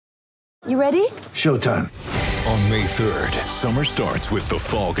You ready? Showtime. On May 3rd, summer starts with The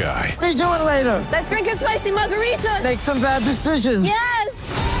Fall Guy. Let's do it later. Let's drink a spicy margarita. Make some bad decisions. Yes!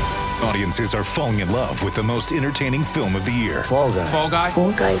 Audiences are falling in love with the most entertaining film of the year. Fall Guy. Fall Guy?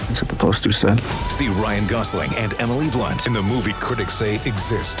 Fall guy. That's what the poster said. See Ryan Gosling and Emily Blunt in the movie critics say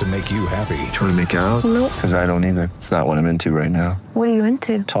exists to make you happy. Trying to make it out? Nope. Because I don't either. It's not what I'm into right now. What are you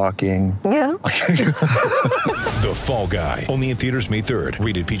into? Talking. Yeah. The Fall Guy. Only in theaters May 3rd.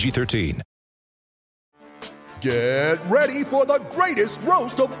 Rated PG-13. Get ready for the greatest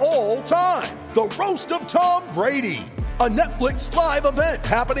roast of all time, the Roast of Tom Brady, a Netflix live event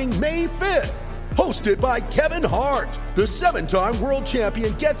happening May 5th. Hosted by Kevin Hart, the 7-time world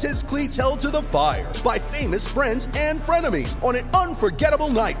champion gets his cleats held to the fire by famous friends and frenemies on an unforgettable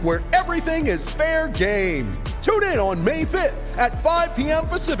night where everything is fair game. Tune in on May 5th at 5 p.m.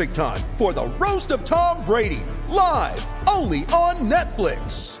 Pacific time for the Roast of Tom Brady, live only on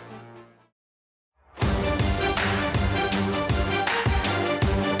Netflix.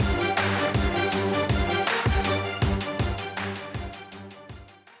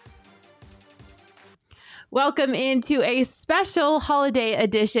 Welcome into a special holiday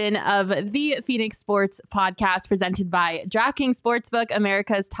edition of the Phoenix Sports Podcast presented by DraftKings Sportsbook,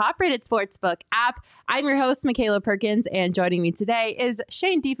 America's top-rated sportsbook app. I'm your host, Michaela Perkins, and joining me today is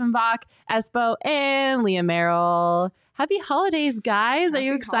Shane Diefenbach, Espo, and Leah Merrill. Happy holidays, guys. Are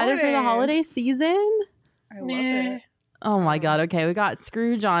you excited for the holiday season? I love it. Oh my God. Okay, we got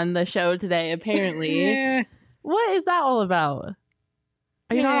Scrooge on the show today, apparently. What is that all about?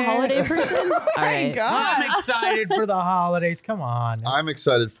 Are you not a holiday person? All right. I'm excited for the holidays. Come on. I'm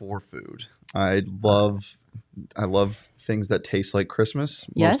excited for food. I love things that taste like Christmas,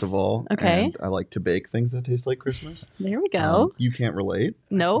 Yes? most of all. Okay. And I like to bake things that taste like Christmas. There we go. You can't relate.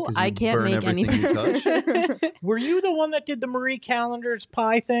 No, because I you can't burn make everything you anything. Were you the one that did the Marie Callender's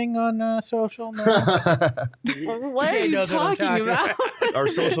pie thing on social? No? What are Jay you knows what I'm talking about? Our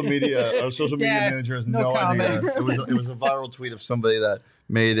social media Yeah, manager has no no idea. comments. It was a viral tweet of somebody that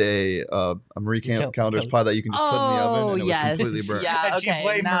made a Marie Callender's pie that you can just put in the oven, and it was completely burnt. Yeah, And she okay.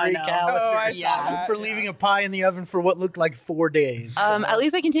 blamed now I Marie know. Callender for leaving a pie in the oven for what looked like 4 days. At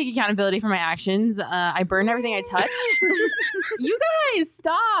least I can take accountability for my actions. I burn everything I touch. You guys,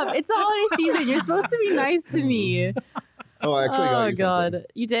 stop. It's the holiday season. You're supposed to be nice to me. Oh, I actually got you God. something.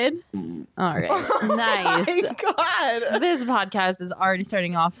 You did? All right. Nice. God. This podcast is already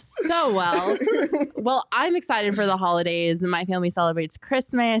starting off so well. Well, I'm excited for the holidays. My family celebrates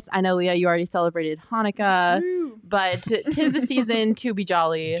Christmas. I know, Leah, you already celebrated Hanukkah, but 'tis the season to be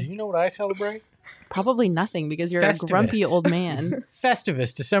jolly. Do you know what I celebrate? Probably nothing because you're Festivus. a grumpy old man.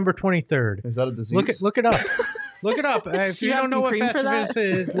 Festivus, December 23rd. Is that a disease? Look it up. Look it up. If Do you you have don't know some what cream for that?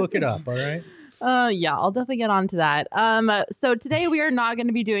 Festivus is, look it up, all right? Yeah, I'll definitely get on to that. So today we are not going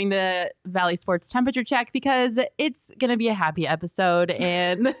to be doing the Valley Sports temperature check because it's going to be a happy episode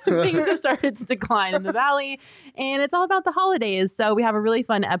and things have started to decline in the Valley and it's all about the holidays. So we have a really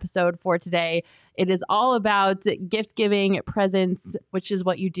fun episode for today. It is all about gift giving, presents, which is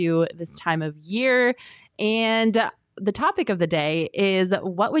what you do this time of year. And the topic of the day is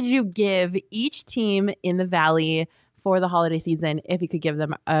what would you give each team in the Valley for the holiday season if you could give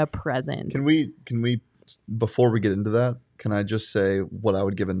them a present? Can we before we get into that, can I just say what I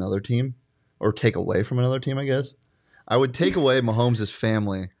would give another team or take away from another team, I guess? I would take away Mahomes'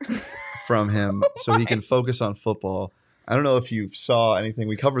 family from him so he can focus on football. I don't know if you saw anything.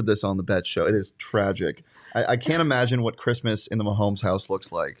 We covered this on the Bet Show. It is tragic. I can't imagine what Christmas in the Mahomes house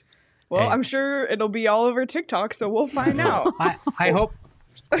looks like. Well, Hey. I'm sure it'll be all over TikTok, so we'll find out. I hope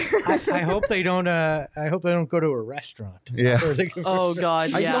I hope they don't go to a restaurant. Yeah. Or they go- Oh God,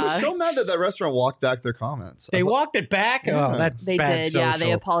 yeah. I'm so mad that restaurant walked back their comments. They walked it back? Yeah. Oh, that's They bad did, yeah. They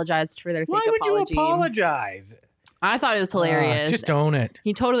social. apologized for their Why fake would apology. you apologize? I thought it was hilarious. Just own it.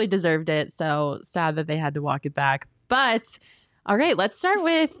 He totally deserved it. So sad that they had to walk it back. But all right, let's start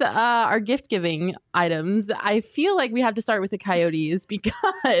with our gift giving items. I feel like we have to start with the Coyotes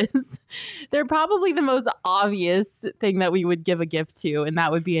because they're probably the most obvious thing that we would give a gift to, and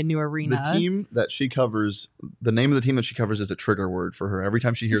that would be a new arena. The team that she covers, the name of the team that she covers is a trigger word for her. Every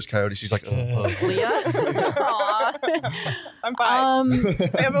time she hears Coyotes, she's like, oh. Leah? Aw. I'm fine.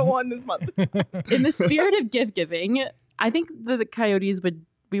 I haven't won this month. In the spirit of gift giving, I think the Coyotes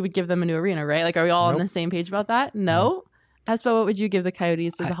we would give them a new arena, right? Like, are we all on Nope. the same page about that? No? Espo, what would you give the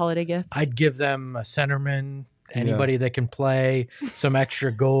Coyotes as a holiday gift? I'd give them a centerman, anybody that can play, some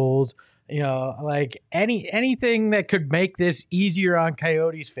extra goals, like anything that could make this easier on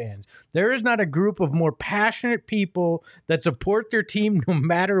Coyotes fans. There is not a group of more passionate people that support their team no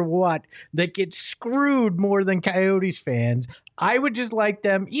matter what that get screwed more than Coyotes fans. I would just like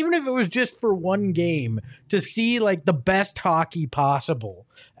them, even if it was just for one game, to see like the best hockey possible.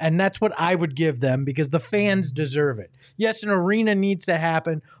 And that's what I would give them because the fans deserve it. Yes, an arena needs to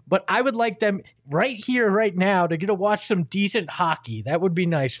happen, but I would like them right here, right now, to get to watch some decent hockey. That would be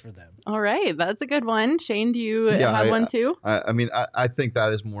nice for them. All right. That's a good one. Shane, do you have one too? I think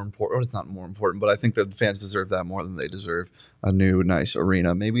that is more important. Or it's not more important, but I think that the fans deserve that more than they deserve a new, nice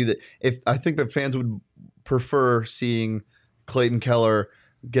arena. Maybe I think that fans would prefer seeing Clayton Keller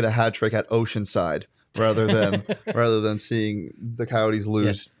get a hat trick at Oceanside rather than seeing the Coyotes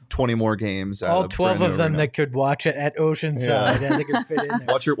lose 20 more games. All 12 of them that could watch it at Oceanside and they could fit in there.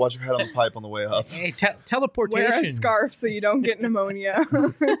 Watch your head on the pipe on the way up. Hey, teleportation. Wear a scarf so you don't get pneumonia.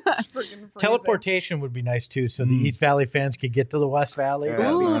 It's freaking teleportation would be nice too, so the East Valley fans could get to the West Valley.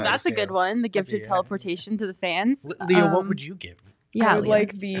 Yeah, Ooh, nice. that's a good one. The gift of teleportation to the fans. Leah, what would you give? Yeah, I would Leah.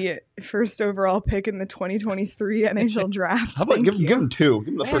 like the first overall pick in the 2023 NHL draft. How about give them two? Give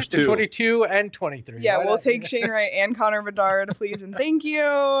them the first two. 22 and 23. Yeah, Why we'll not? take Shane Wright and Connor Bedard, please, and thank you.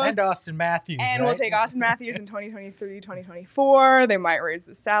 And Austin Matthews. And right? we'll take Austin Matthews in 2023, 2024. They might raise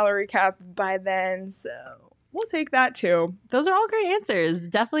the salary cap by then, so we'll take that too. Those are all great answers.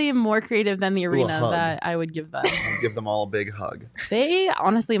 Definitely more creative than the arena hug. that I would give them. Give them all a big hug. They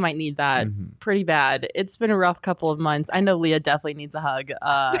honestly might need that pretty bad. It's been a rough couple of months. I know Leah definitely needs a hug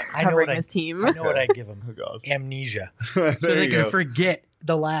covering this team. I know what I'd give them. Oh, God. Amnesia. There So they you can go. forget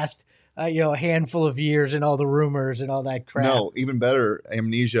the last handful of years and all the rumors and all that crap. No, even better,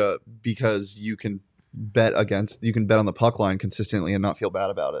 amnesia, because you can bet on the puck line consistently and not feel bad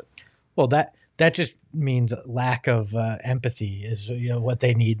about it. Well, that just means lack of empathy is what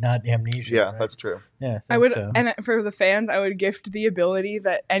they need, not amnesia. Yeah, right? that's true. Yeah, I would, so. and for the fans, I would gift the ability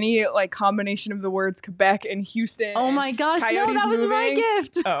that any combination of the words Quebec and Houston. Oh my gosh, Coyotes no, that was my moving.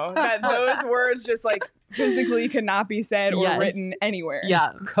 gift. Oh, that those words just physically cannot be said or Yes. written anywhere. Yeah.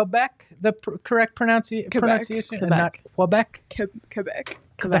 Quebec, the correct pronunciation, and not Quebec. Quebec.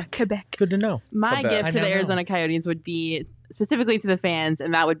 Quebec. Good to know. My Quebec. gift I to the know. Arizona Coyotes would be specifically to the fans,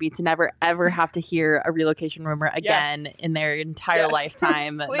 and that would be to never ever have to hear a relocation rumor again Yes. in their entire Yes.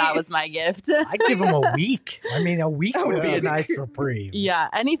 lifetime. That was Please. my gift. I'd give them a week. I mean, a week would be yeah. a nice reprieve. Yeah,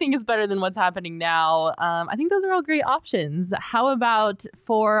 anything is better than what's happening now. I think those are all great options. How about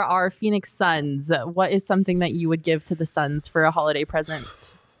for our Phoenix Suns? What is something that you would give to the Suns for a holiday present?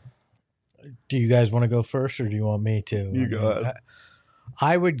 Do you guys want to go first, or do you want me to? You go ahead.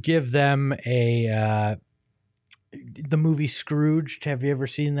 I would give them the movie Scrooged. Have you ever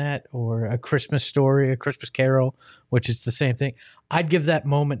seen that? Or A Christmas Story, A Christmas Carol, which is the same thing. I'd give that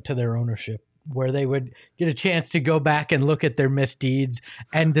moment to their ownership where they would get a chance to go back and look at their misdeeds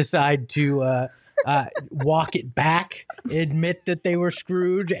and decide to walk it back, admit that they were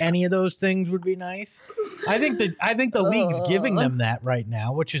Scrooge. Any of those things would be nice. I think the league's giving them that right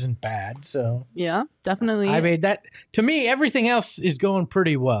now, which isn't bad. So Yeah, definitely. I mean, that to me, everything else is going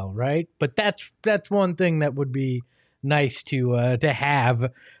pretty well, right? But that's one thing that would be nice to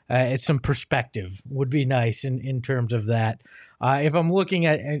have some perspective. Would be nice in terms of that. If I'm looking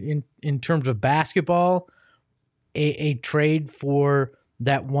at in terms of basketball, a trade for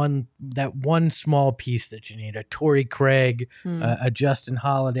that one small piece that you need, a Torrey Craig, a Justin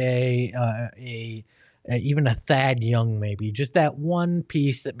Holiday, even a Thad Young, maybe just that one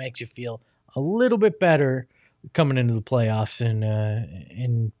piece that makes you feel a little bit better coming into the playoffs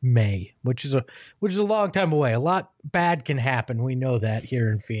in May, which is a long time away. A lot bad can happen. We know that here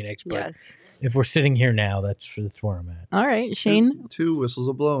in Phoenix, but yes. if we're sitting here now, that's where I'm at. All right, Shane. Two whistles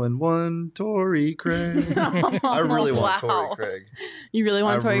a blowing, one Torrey Craig. I really want Wow. Torrey Craig. You really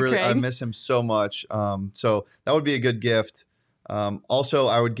want Torrey Craig? I miss him so much. So that would be a good gift. Also,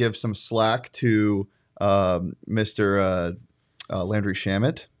 I would give some slack to Mr. Landry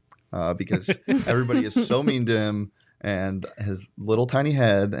Shamet because everybody is so mean to him, and his little tiny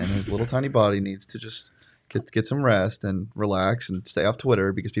head and his little tiny body needs to just get some rest and relax and stay off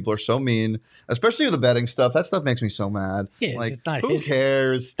Twitter because people are so mean, especially with the betting stuff. That stuff makes me so mad. Yeah, like, it's not who his-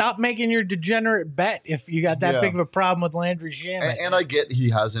 cares? Stop making your degenerate bet if you got that Yeah. big of a problem with Landry Shamet. And I get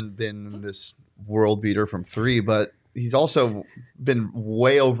he hasn't been this world beater from three, but he's also been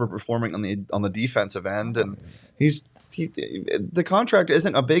way overperforming on the defensive end, and the contract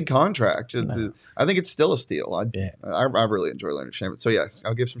isn't a big contract. No. I think it's still a steal. Yeah. I really enjoy Landry Shamet. So yes,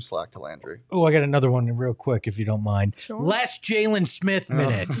 I'll give some slack to Landry. Oh, I got another one real quick, if you don't mind. Sure. Less Jalen Smith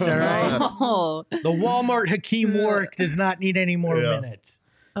minutes, all right? Oh, The Walmart Hakeem Warwick does not need any more Yeah. minutes.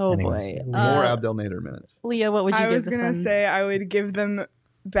 Oh Anyways, boy. More Abdel Nader minutes. Leah, what would you I give was the going to Suns? say I would give them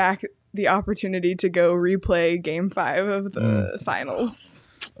back the opportunity to go replay Game 5 of the finals.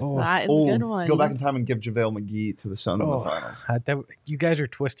 That is a good one. Go back in time and give JaVale McGee to the Sun in the finals. You guys are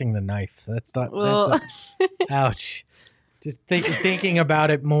twisting the knife. That's not. Well- Ouch. Just thinking about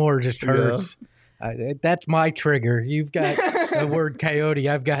it more just hurts. That's my trigger. You've got the word coyote.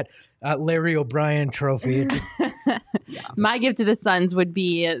 I've got Larry O'Brien trophy. My gift to the Suns would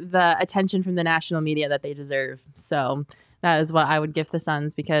be the attention from the national media that they deserve. So that is what I would gift the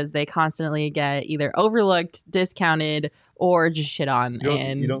Suns because they constantly get either overlooked, discounted, or just shit on.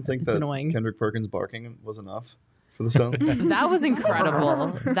 You don't think it's that annoying. Kendrick Perkins barking was enough for the Suns? That was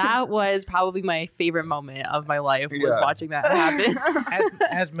incredible. That was probably my favorite moment of my life was watching that happen.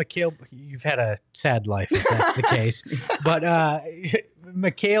 As Mikal, you've had a sad life if that's the case. But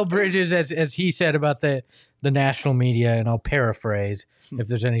Mikal Bridges, as he said about the national media, and I'll paraphrase if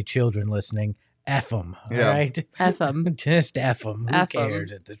there's any children listening, F them, all right? F them. Just F them. Who F 'em.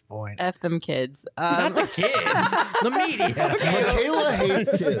 cares at this point? F them kids. Not the kids, the media. Michaela hates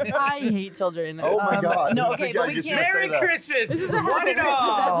kids. I hate children. Oh my God. No, I okay, think but I we just can't. say Merry that. Christmas. This is a One happy and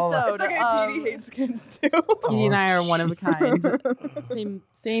Christmas all. episode. It's okay, Petey hates kids too. Petey and I are one of a kind.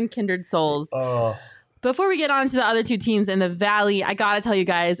 Same kindred souls. Before we get on to the other two teams in the Valley, I gotta tell you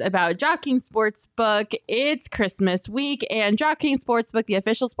guys about DraftKings Sportsbook. It's Christmas week, and DraftKings Sportsbook, the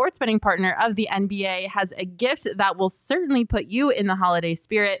official sports betting partner of the NBA, has a gift that will certainly put you in the holiday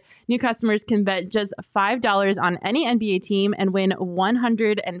spirit. New customers can bet just $5 on any NBA team and win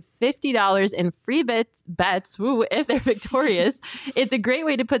 $150 in free bets if they're victorious. It's a great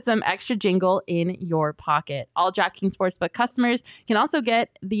way to put some extra jingle in your pocket. All DraftKings Sportsbook customers can also get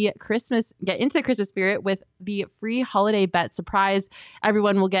into the Christmas spirit with the free holiday bet surprise.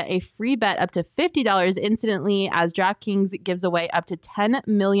 Everyone will get a free bet up to $50 instantly as DraftKings gives away up to $10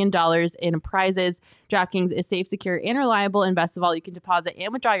 million in prizes. DraftKings is safe, secure, and reliable. And best of all, you can deposit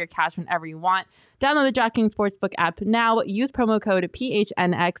and withdraw your cash whenever you want. Download the DraftKings Sportsbook app now. Use promo code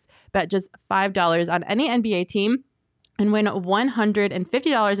PHNX. Bet just $5 on any NBA team and win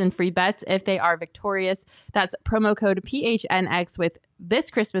 $150 in free bets if they are victorious. That's promo code PHNX with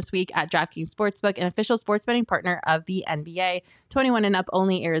this Christmas week at DraftKings Sportsbook, an official sports betting partner of the NBA. 21 and up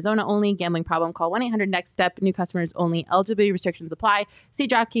only, Arizona only. Gambling problem? Call 1-800-NEXT-STEP. New customers only. Eligibility restrictions apply. See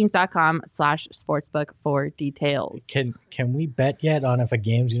DraftKings.com/sportsbook for details. Can we bet yet on if a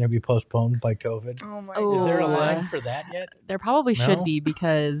game's going to be postponed by COVID? Oh my Oh. Is there a God. line for that yet? There probably No? should be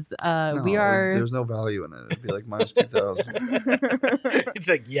because No, we are. There's no value in it. It'd be like minus 2,000. It's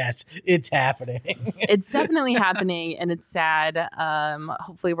like, yes, it's happening. It's definitely happening, and it's sad.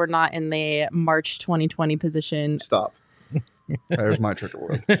 Hopefully, we're not in the March 2020 position. Stop. There's my trigger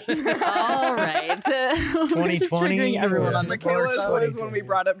word. All right. We're just 2020, triggering everyone on this Michaela's board. was when we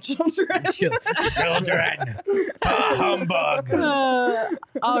brought up children. Children. Humbug.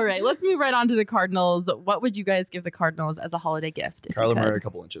 All right, let's move right on to the Cardinals. What would you guys give the Cardinals as a holiday gift? if you Kyler could? Murray a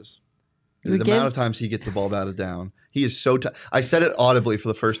couple inches. You The would amount of times he gets the ball batted down. He is so I said it audibly for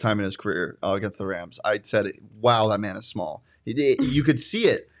the first time in his career against the Rams. I said, wow, that man is small. You could see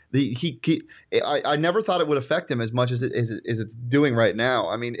it. I never thought it would affect him as much as it's doing right now.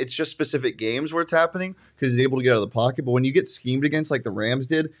 I mean, it's just specific games where it's happening because he's able to get out of the pocket. But when you get schemed against like the Rams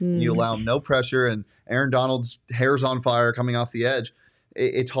did, and you allow him no pressure, and Aaron Donald's hair's on fire coming off the edge,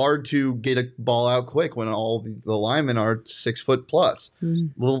 it's hard to get a ball out quick when all the linemen are 6 foot plus.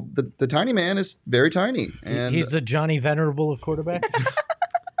 Well, the tiny man is very tiny, and He's the Johnny Venerable of quarterbacks.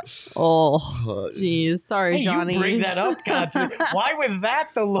 Oh, geez. Sorry, Hey, Johnny. you bring that up constantly. Why was that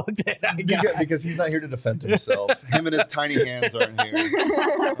the look that I got? because he's not here to defend himself. Him and his tiny hands aren't here.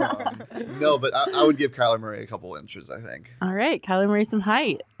 No, but I would give Kyler Murray a couple inches, I think. All right, Kyler Murray some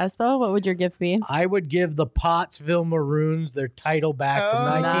height. Espo, what would your gift be? I would give the Pottsville Maroons their title back from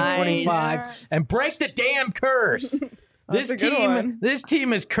 1925 nice. and break the damn curse. That's a good one. This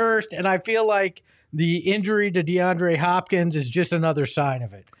team is cursed, and I feel like the injury to DeAndre Hopkins is just another sign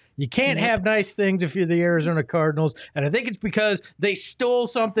of it. You can't have nice things if you're the Arizona Cardinals, and I think it's because they stole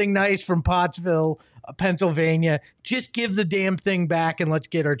something nice from Pottsville, Pennsylvania. Just give the damn thing back and let's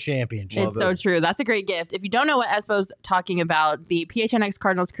get our championship. It's so true. That's a great gift. If you don't know what Espo's talking about, the PHNX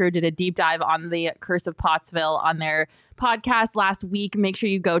Cardinals crew did a deep dive on the Curse of Pottsville on their podcast last week. Make sure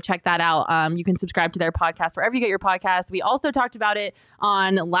you go check that out. You can subscribe to their podcast wherever you get your podcasts. We also talked about it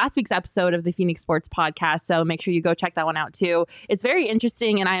on last week's episode of the Phoenix Sports Podcast, so make sure you go check that one out too. It's very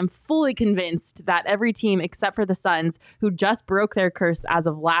interesting, and I am fully convinced that every team except for the Suns, who just broke their curse as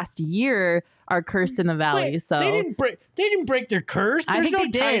of last year, are cursed in the Valley. Wait, so they didn't break their curse. I There's think no they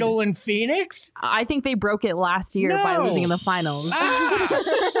did. title in Phoenix. I think they broke it last year by losing in the finals.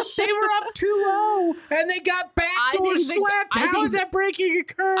 Ah! were up 2-0 and they got backdoor swept. How is that breaking a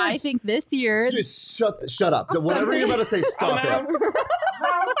curse? I think this year. Just shut up. Whatever you're about to say, stop it.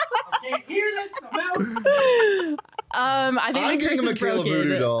 I can't hear this. I think I'm the curse getting a is Michaela Voodoo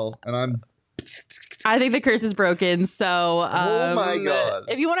broken. doll, and I'm. I think the curse is broken. So, Oh my God.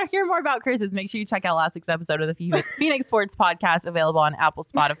 if you want to hear more about curses, make sure you check out last week's episode of the Phoenix Sports Podcast, available on Apple,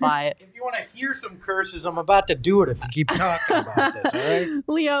 Spotify. If you want to hear some curses, I'm about to do it if you keep talking about this, all right?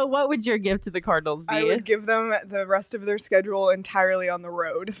 Leo, what would your gift to the Cardinals be? I would give them the rest of their schedule entirely on the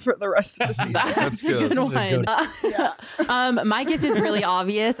road for the rest of the season. That's a good. good That's a one. good My gift is really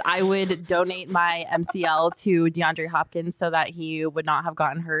obvious. I would donate my MCL to DeAndre Hopkins so that he would not have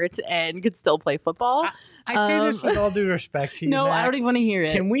gotten hurt and could still play football. I say this with all due respect to you, No, I Mac. don't even want to hear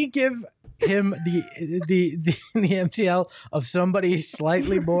it. Can we give him the MCL of somebody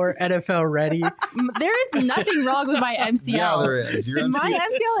slightly more NFL ready? There is nothing wrong with my MCL. Yeah, there is. Your My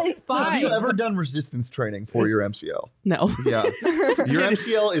MCL is Have fine. you ever done resistance training for your MCL? No. Yeah, your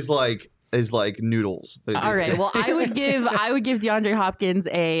MCL is like noodles. All right. Well, I would give DeAndre Hopkins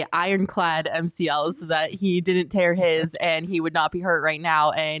a ironclad MCL so that he didn't tear his and he would not be hurt right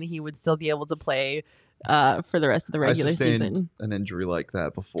now and he would still be able to play for the rest of the regular I sustained season. an injury like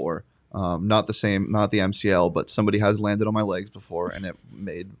that before. Not the MCL, but somebody has landed on my legs before and it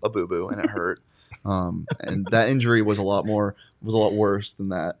made a boo boo and it hurt. And that injury was a lot worse than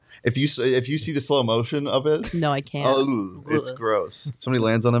that. If you see the slow motion of it, No, I can't. oh, it's gross. Somebody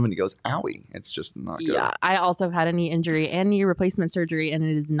lands on him and he goes, "Owie!" It's just not good. Yeah, I also had a knee injury and knee replacement surgery, and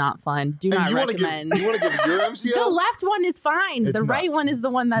it is not fun. Do And not you want to recommend. give your MCL? The left one is fine. It's The right not. one is the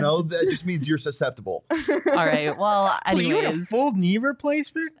one that's No, that just means you're susceptible. all right. Well, Wait, you had a anyways, full knee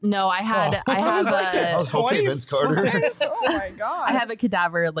replacement? no, I had Oh. I have I was a hoping Vince Carter. Oh my god! I have a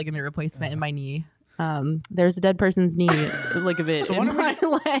cadaver ligament replacement in my knee. There's a dead person's knee ligament So in why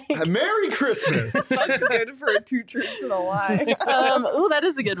my leg. Merry Christmas. That's good for a two truths and a lie. Oh, that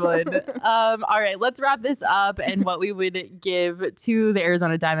is a good one. All right, let's wrap this up and what we would give to the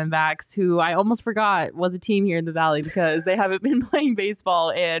Arizona Diamondbacks, who I almost forgot was a team here in the Valley because they haven't been playing baseball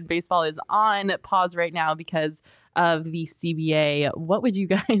and baseball is on pause right now because of the CBA. What would you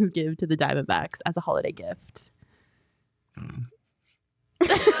guys give to the Diamondbacks as a holiday gift?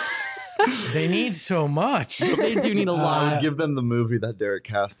 They need so much. They do need a I lot. would give them the movie that Derek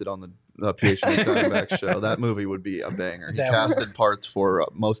casted on the PHNX Diamondbacks show. That movie would be a banger. He That casted parts for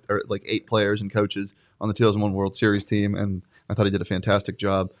like 8 players and coaches on the 2001 World Series team, and I thought he did a fantastic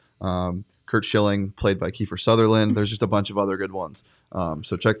job. Kurt Schilling, played by Kiefer Sutherland. There's just a bunch of other good ones.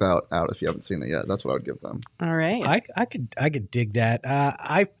 So check that out if you haven't seen it yet. That's what I would give them. All right. I could dig that.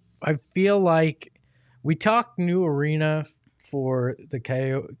 I feel like we talked new arena for the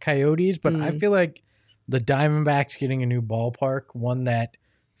Coyotes, but I feel like the Diamondbacks getting a new ballpark, one that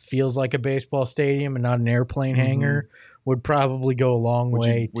feels like a baseball stadium and not an airplane hangar, would probably go a long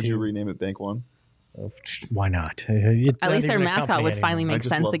way. Would you rename it Bank One? Why not? It's At not least their even a mascot company would finally anymore. make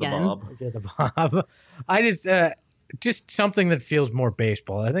sense love the again. Bob. Yeah, the Bob. I just something that feels more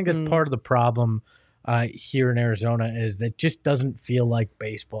baseball. I think that part of the problem here in Arizona is that just doesn't feel like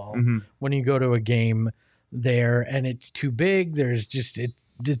baseball when you go to a game there, and it's too big. There's just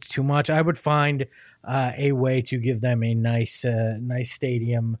it's too much. I would find a way to give them a nice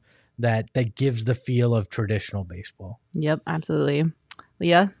stadium that gives the feel of traditional baseball. Yep, absolutely.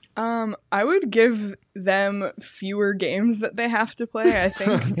 Leah? I would give them fewer games that they have to play. I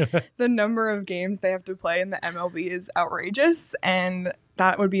think the number of games they have to play in the MLB is outrageous, and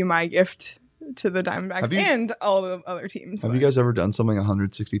that would be my gift to the Diamondbacks and all the other teams. Have you guys ever done something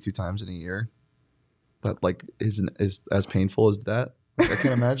 162 times in a year that like is as painful as that? Like, I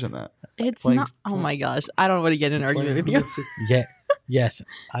can't imagine that. It's Playing- not. Oh my gosh. I don't want to get in an argument with you. Yeah, yes,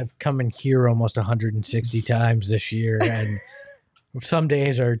 I've come in here almost 160 times this year, and some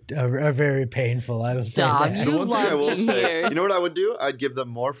days are very painful. I will Stop. say that. The You one thing I love will being say, here. you know what I would do? I'd give them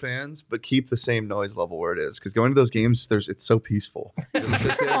more fans, but keep the same noise level where it is. Because going to those games, it's so peaceful. Just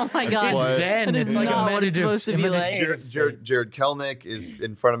sit there, Oh my it's God. quiet. Zen. That is It's like a not what it's meditative- supposed to be like. Jared Kelnick is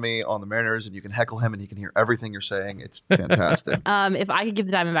in front of me on the Mariners, and you can heckle him, and he can hear everything you're saying. It's fantastic. If I could give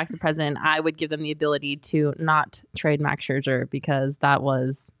the Diamondbacks a present, I would give them the ability to not trade Max Scherzer because that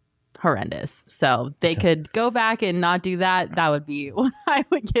was horrendous. So they could go back and not do that. That would be what I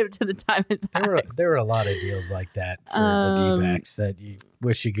would give to the Diamondbacks. There were a lot of deals like that for the D-backs that you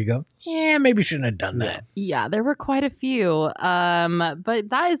wish you could go, yeah, maybe shouldn't have done that. Yeah, there were quite a few. But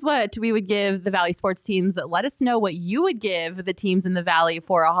that is what we would give the Valley sports teams. Let us know what you would give the teams in the Valley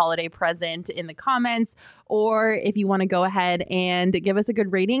for a holiday present in the comments. Or if you want to go ahead and give us a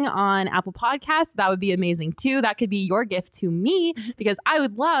good rating on Apple Podcasts, that would be amazing too. That could be your gift to me because I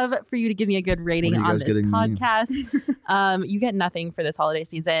would love for you to give me a good rating on this podcast. You get nothing for this holiday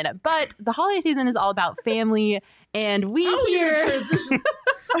season, but the holiday season is all about family. And we here...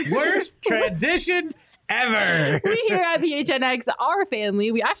 Worst transition ever. We here at PHNX are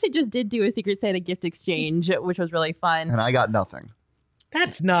family. We actually just did do a Secret Santa gift exchange, which was really fun. And I got nothing.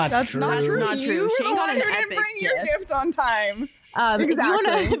 That's not true. That's not true. You Shane got an didn't epic bring your gift. gift on time.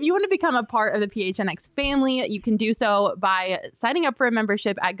 Exactly. If you want to become a part of the PHNX family, you can do so by signing up for a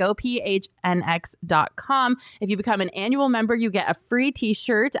membership at gophnx.com. If you become an annual member, you get a free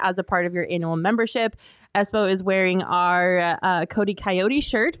t-shirt as a part of your annual membership. Espo is wearing our Cody Coyote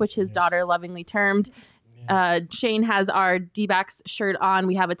shirt, which his daughter lovingly termed. Shane has our D-backs shirt on.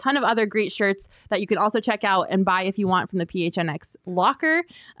 We have a ton of other great shirts that you can also check out and buy if you want from the PHNX locker.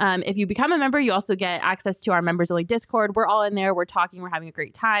 If you become a member, you also get access to our members only Discord. We're all in there. We're talking. We're having a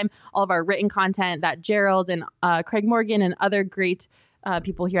great time. All of our written content that Gerald and Craig Morgan and other great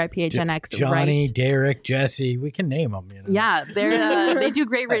people here at PHNX Johnny, write. Derek, Jesse, we can name them. You know? Yeah, they do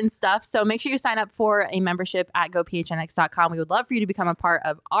great written stuff. So make sure you sign up for a membership at gophnx.com. We would love for you to become a part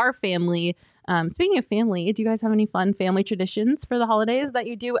of our family. Speaking of family, do you guys have any fun family traditions for the holidays that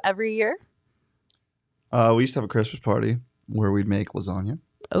you do every year? We used to have a Christmas party where we'd make lasagna.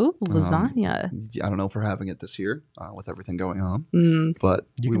 Oh, lasagna. I don't know if we're having it this year with everything going on, but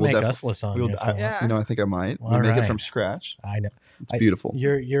You we can will make def- us lasagna. we will- if you want. Yeah. I think I might. All We make it right. from scratch. I know. It's beautiful.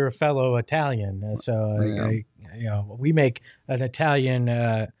 You're a fellow Italian, so Yeah. we make an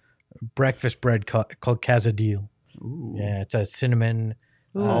Italian breakfast bread called quesadilla. Ooh. Yeah, it's a cinnamon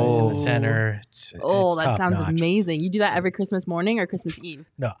in Oh. the center. It's That sounds top-notch. amazing. You do that every Christmas morning or Christmas Eve?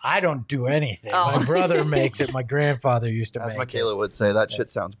 No, I don't do anything. Oh. My brother makes it. My grandfather used to As make Michaela would say, that shit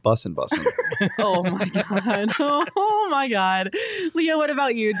sounds bussin'. Oh my god. Oh my god. Leah, what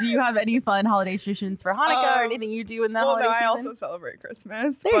about you? Do you have any fun holiday traditions for Hanukkah or anything you do in the holiday I season? also celebrate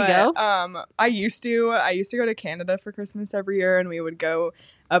Christmas. There you go. I used to go to Canada for Christmas every year, and we would go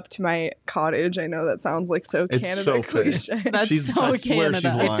up to my cottage. I know that sounds like so It's Canada so fake. cliche. That's She's- so I swear she's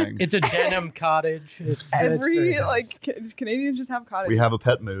Canada. lying. It's a denim cottage. It's Every very nice. Canadians just have cottages. We have a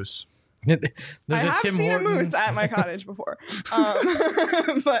pet moose. There's I have Tim seen Hortons. a moose at my cottage before,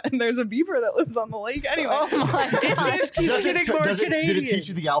 but there's a beaver that lives on the lake anyway. Oh my It god. just keeps getting more Canadian. Did it teach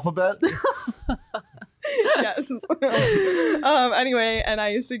you the alphabet? Yes. Anyway, and I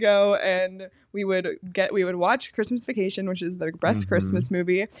used to go and we would watch Christmas Vacation, which is the best Christmas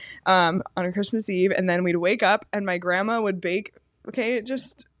movie, on a Christmas Eve, and then we'd wake up and my grandma would bake.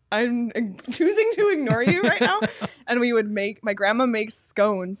 I'm choosing to ignore you right now. And my grandma makes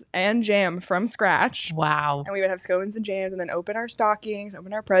scones and jam from scratch. Wow. And we would have scones and jams and then open our stockings,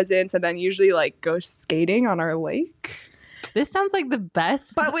 open our presents, and then usually go skating on our lake. This sounds like the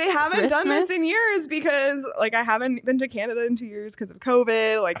best. But we haven't done this Christmas? in years because I haven't been to Canada in 2 years because of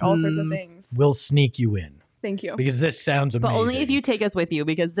COVID, all sorts of things. We'll sneak you in Thank you. because this sounds amazing. But only if you take us with you,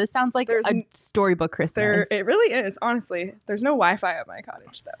 because this sounds like There's a storybook Christmas. It really is, honestly. There's no Wi-Fi at my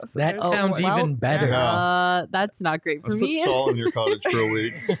cottage though. So That there's no sounds Wi-Fi. even better. Yeah. That's not great for Let's put me. Saul in your cottage for a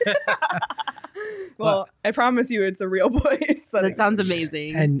week. Well, I promise you it's a real place. That sounds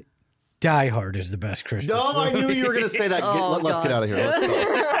amazing. And Die Hard is the best Christmas. No, I knew you were going to say that. Oh, Let's get God. out of here. Let's go.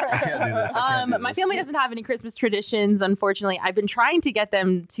 I can't do this. I can't do My this. family doesn't have any Christmas traditions, unfortunately. I've been trying to get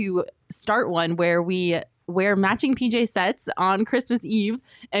them to start one where we wear matching PJ sets on Christmas Eve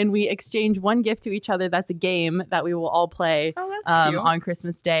and we exchange one gift to each other. That's a game that we will all play cute. on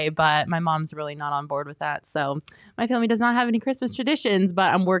Christmas Day, but my mom's really not on board with that. So my family does not have any Christmas traditions,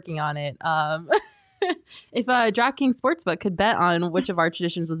 but I'm working on it. If DraftKings Sportsbook could bet on which of our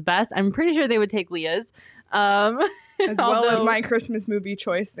traditions was best, I'm pretty sure they would take Leah's. As well as although- my Christmas movie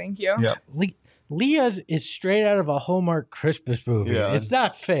choice. Thank you. Yeah. Leah's is straight out of a Hallmark Christmas movie. Yeah. It's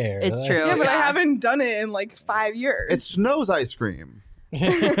not fair. It's true. Yeah, but I Yeah. haven't done it in 5 years. It snows ice cream.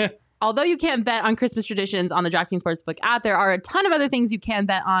 Although you can't bet on Christmas traditions on the DraftKings Sportsbook app, there are a ton of other things you can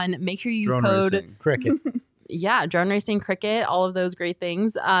bet on. Make sure you use Drone code racing. Cricket. drone racing, cricket, all of those great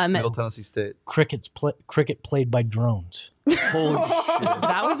things. Middle Tennessee State. Cricket played by drones. Holy shit.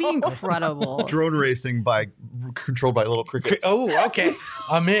 That would be incredible. Drone racing controlled by little crickets. Oh, okay.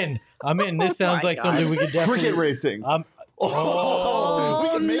 I'm in. This sounds my like God. something we could definitely. Cricket racing. Oh, we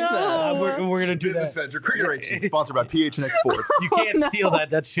can make that. we're gonna do Business that. venture, cricket racing, sponsored by PHNX Sports. You can't steal that.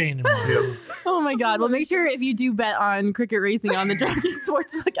 That's Shane and me. Oh my God. Well, make sure if you do bet on cricket racing on the DraftKings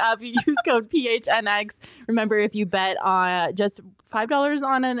Sportsbook app, you use code PHNX. Remember, if you bet on just $5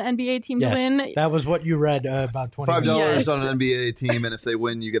 on an NBA team to win. That was what you read about 20 $5 minutes. on an NBA team, and if they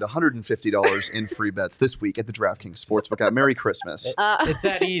win, you get $150 in free bets this week at the DraftKings Sportsbook app. Merry Christmas. It's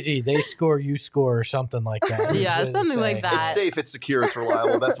that easy. They score, you score, or something like that. Yeah, something like that. It's safe, it's secure, it's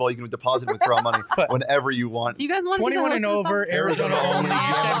reliable. Best of all, you can deposit and withdraw money whenever you want. Do you guys want to be the 21 host and of this over, podcast? Arizona only. You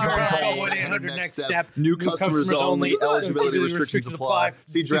All can right. call 1-800-NEXT-STEP. New customers only. Eligibility restrictions apply.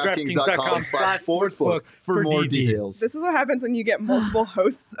 See DraftKings.com/sportsbook for more details. This is what happens when you get multiple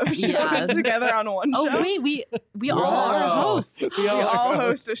hosts of shows Yeah. together on one show. Oh, wait, we all are hosts. We all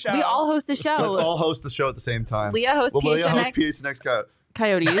host a show. We all host a show. Let's all host the show at the same time. Leah hosts Leah hosts PHNX PHNX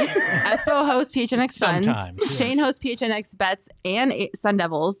Coyotes. Espo hosts PHNX Suns. Sometimes, yes. Shane hosts PHNX Bets and Sun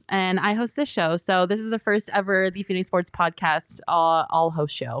Devils. And I host this show. So this is the first ever The Phoenix Sports Podcast all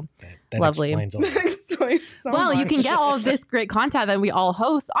host show. That Lovely. explains a lot. Explains so Well, you much. can get all of this great content that we all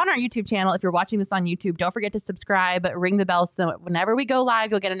host on our YouTube channel. If you're watching this on YouTube, don't forget to subscribe, ring the bell so that whenever we go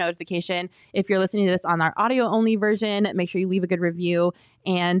live, you'll get a notification. If you're listening to this on our audio only version, make sure you leave a good review.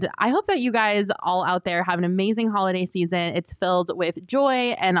 And I hope that you guys all out there have an amazing holiday season. It's filled with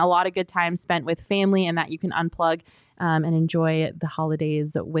joy and a lot of good time spent with family, and that you can unplug and enjoy the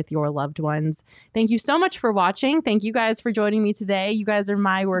holidays with your loved ones. Thank you so much for watching. Thank you guys for joining me today. You guys are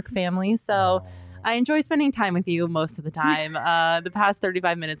my work family. So I enjoy spending time with you most of the time. The past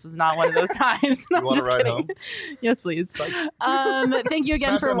 35 minutes was not one of those times. No, You want I'm to just ride kidding. home? Yes, please. Thank you again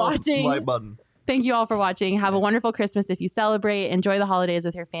Smash for that watching. like button. Thank you all for watching. Have a wonderful Christmas if you celebrate. Enjoy the holidays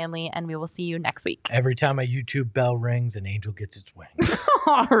with your family, and we will see you next week. Every time a YouTube bell rings, an angel gets its wings.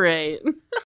 All right.